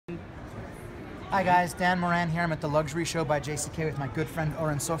Hi guys, Dan Moran here. I'm at the Luxury Show by JCK with my good friend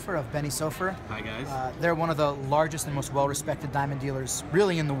Oren Sofer of Benny Sofer. Hi guys. They're one of the largest and most well-respected diamond dealers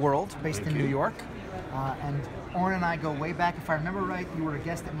really in the world, based in New York. And Oren and I go way back. If I remember right, you were a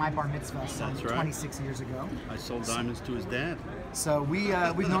guest at my bar mitzvah some 26 years ago. I sold diamonds to his dad. So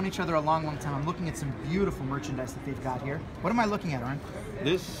we've known each other a long, long time. I'm looking at some beautiful merchandise that they've got here. What am I looking at, Oren?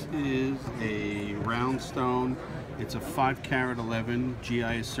 This is a round stone. It's a 5 11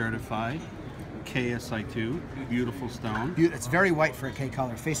 GIS certified. KSI2, beautiful stone. It's very white for a K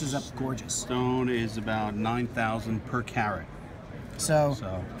color. Faces up gorgeous. Stone is about 9,000 per carat. So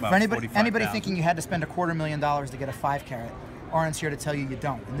for anybody thinking you had to spend $250,000 to get a 5 carat, Oren's here to tell you you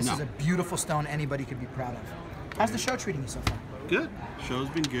don't. And this is a beautiful stone anybody could be proud of. How's the show treating you so far? Good. Show's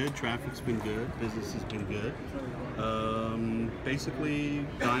been good. Traffic's been good. Business has been good. Basically,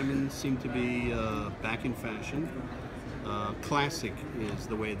 diamonds seem to be back in fashion. Classic is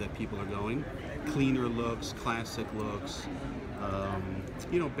the way that people are going. Cleaner looks, classic looks.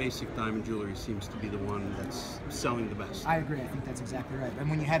 You know, basic diamond jewelry seems to be the one that's selling the best. I agree. I think that's exactly right. And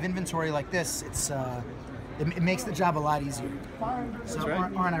when you have inventory like this, it makes the job a lot easier. So,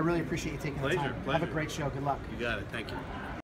 right. Oren, I really appreciate you taking the time. Pleasure. Have a great show. Good luck. You got it. Thank you.